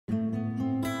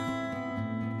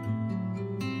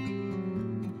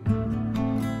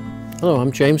Hello,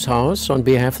 I'm James Hollis on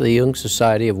behalf of the Jung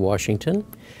Society of Washington.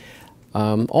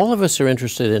 All of us are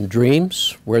interested in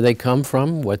dreams, where they come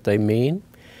from, what they mean.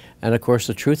 And of course,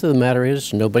 the truth of the matter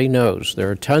is nobody knows. There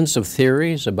are tons of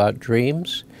theories about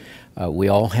dreams. We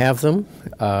all have them.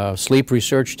 Sleep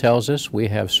research tells us we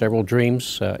have several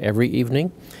dreams every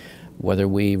evening, whether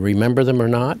we remember them or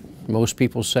not. Most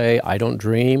people say, I don't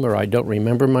dream or I don't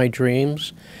remember my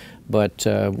dreams, but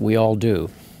we all do.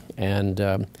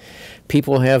 And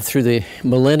people have, through the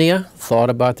millennia,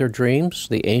 thought about their dreams.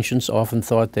 The ancients often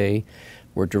thought they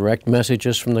were direct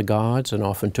messages from the gods and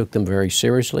often took them very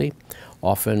seriously,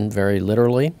 often very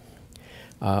literally.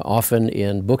 Often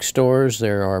in bookstores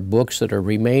there are books that are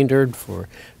remaindered for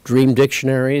dream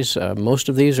dictionaries. Most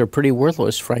of these are pretty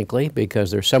worthless, frankly, because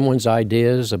they're someone's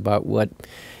ideas about what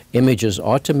images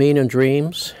ought to mean in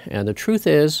dreams. And the truth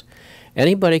is,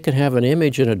 anybody can have an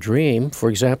image in a dream. For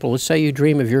example, let's say you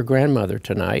dream of your grandmother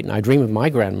tonight, and I dream of my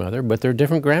grandmother, but they're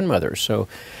different grandmothers. So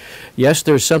yes,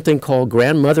 there's something called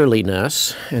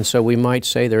grandmotherliness, and so we might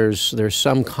say there's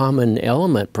some common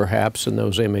element perhaps in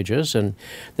those images, and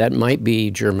that might be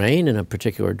germane in a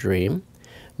particular dream.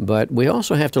 But we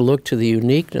also have to look to the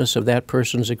uniqueness of that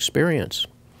person's experience.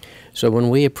 So when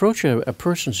we approach a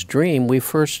person's dream, we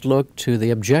first look to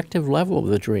the objective level of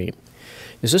the dream.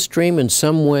 Is this dream in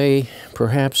some way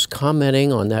perhaps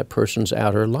commenting on that person's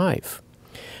outer life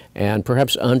and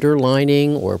perhaps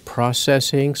underlining or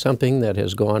processing something that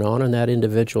has gone on in that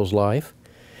individual's life?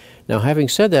 Now, having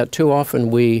said that, too often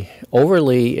we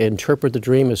overly interpret the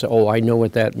dream as, oh, I know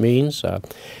what that means.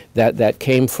 That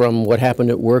came from what happened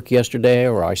at work yesterday,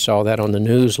 or I saw that on the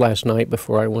news last night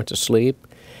before I went to sleep.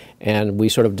 And we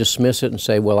sort of dismiss it and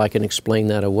say, well, I can explain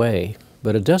that away.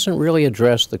 But it doesn't really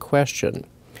address the question.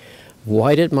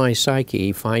 Why did my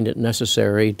psyche find it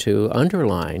necessary to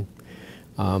underline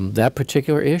that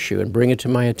particular issue and bring it to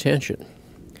my attention?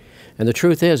 And the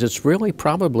truth is, it's really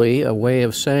probably a way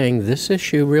of saying this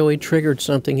issue really triggered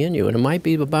something in you, and it might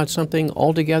be about something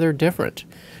altogether different.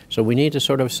 So we need to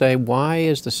sort of say, why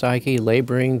is the psyche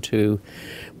laboring to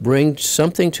bring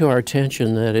something to our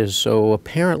attention that is so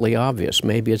apparently obvious?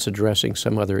 Maybe it's addressing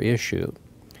some other issue.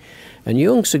 And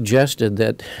Jung suggested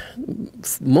that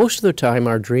most of the time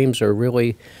our dreams are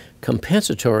really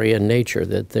compensatory in nature,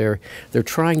 that they're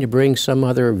trying to bring some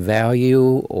other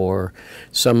value or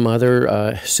some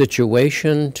other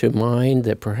situation to mind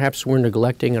that perhaps we're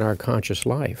neglecting in our conscious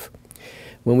life.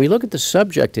 When we look at the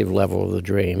subjective level of the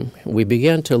dream, we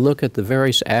begin to look at the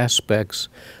various aspects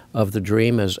of the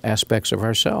dream as aspects of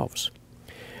ourselves.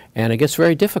 And it gets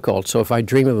very difficult. So if I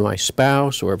dream of my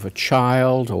spouse or of a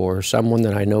child or someone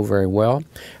that I know very well,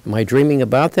 am I dreaming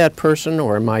about that person,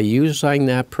 or am I using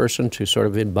that person to sort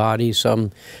of embody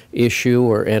some issue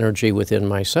or energy within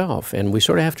myself? And we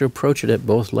sort of have to approach it at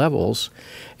both levels,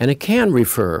 and it can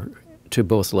refer to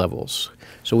both levels.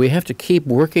 So we have to keep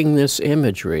working this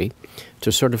imagery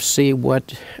to sort of see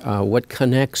what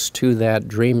connects to that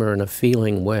dreamer in a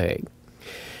feeling way.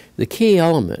 The key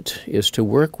element is to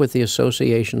work with the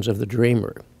associations of the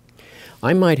dreamer.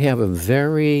 I might have a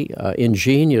very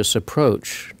ingenious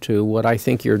approach to what I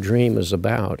think your dream is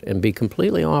about and be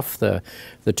completely off the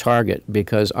target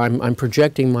because I'm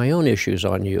projecting my own issues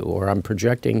on you, or I'm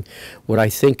projecting what I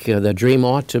think the dream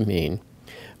ought to mean,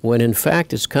 when in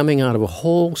fact it's coming out of a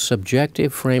whole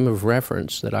subjective frame of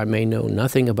reference that I may know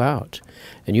nothing about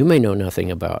and you may know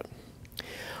nothing about.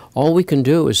 All we can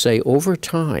do is say, over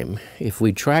time, if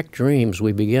we track dreams,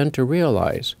 we begin to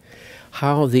realize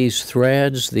how these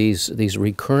threads, these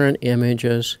recurrent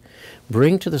images,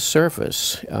 bring to the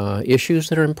surface issues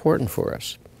that are important for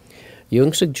us.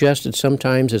 Jung suggested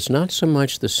sometimes it's not so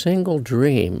much the single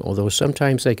dream, although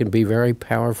sometimes they can be very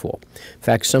powerful. In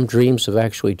fact, some dreams have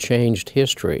actually changed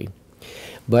history.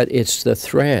 But it's the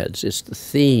threads, it's the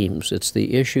themes, it's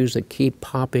the issues that keep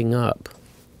popping up.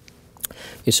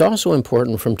 It's also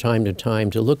important from time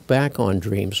to look back on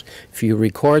dreams. If you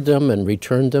record them and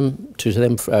return them to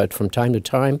them from time to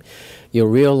time, you'll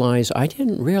realize, I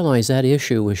didn't realize that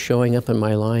issue was showing up in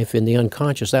my life in the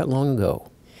unconscious that long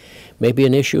ago. Maybe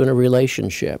an issue in a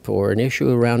relationship or an issue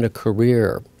around a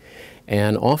career.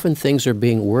 And often things are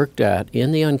being worked at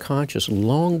in the unconscious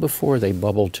long before they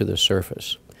bubble to the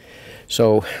surface.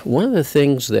 So one of the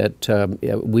things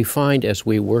that we find as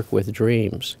we work with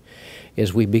dreams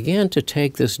is we begin to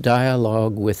take this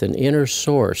dialogue with an inner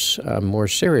source more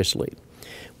seriously.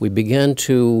 We begin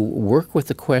to work with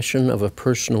the question of a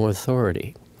personal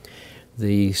authority.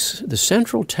 The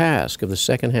central task of the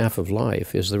second half of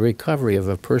life is the recovery of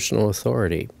a personal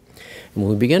authority. And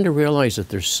we begin to realize that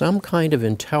there's some kind of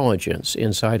intelligence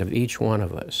inside of each one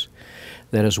of us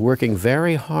that is working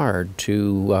very hard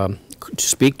to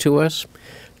speak to us,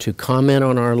 to comment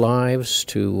on our lives,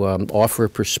 to offer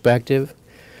perspective.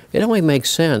 It only makes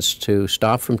sense to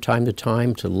stop from time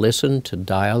to listen, to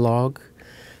dialogue,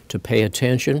 to pay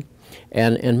attention.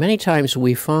 And many times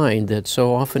we find that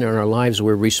so often in our lives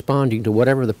we're responding to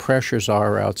whatever the pressures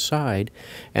are outside,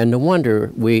 and no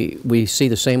wonder we see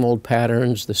the same old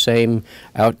patterns, the same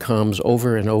outcomes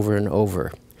over and over and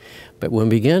over. But when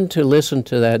we begin to listen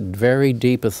to that very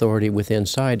deep authority within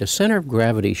inside, the center of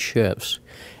gravity shifts,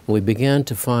 and we begin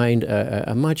to find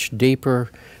a much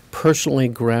deeper, personally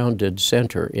grounded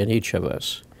center in each of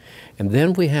us. And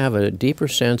then we have a deeper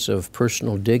sense of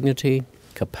personal dignity,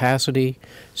 capacity,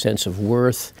 sense of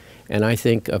worth, and I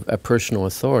think a personal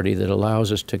authority that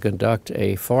allows us to conduct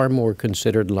a far more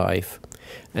considered life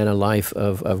and a life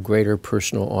of greater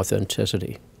personal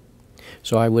authenticity.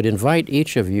 So I would invite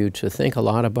each of you to think a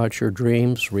lot about your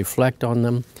dreams, reflect on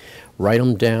them, write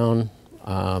them down,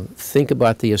 think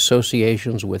about the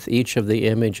associations with each of the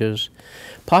images,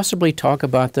 possibly talk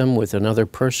about them with another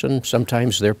person.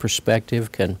 Sometimes their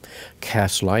perspective can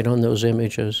cast light on those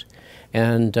images,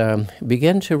 and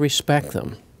begin to respect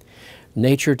them.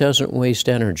 Nature doesn't waste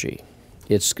energy.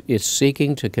 It's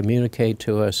seeking to communicate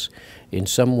to us in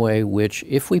some way which,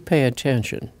 if we pay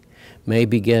attention, may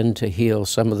begin to heal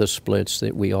some of the splits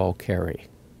that we all carry.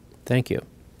 Thank you.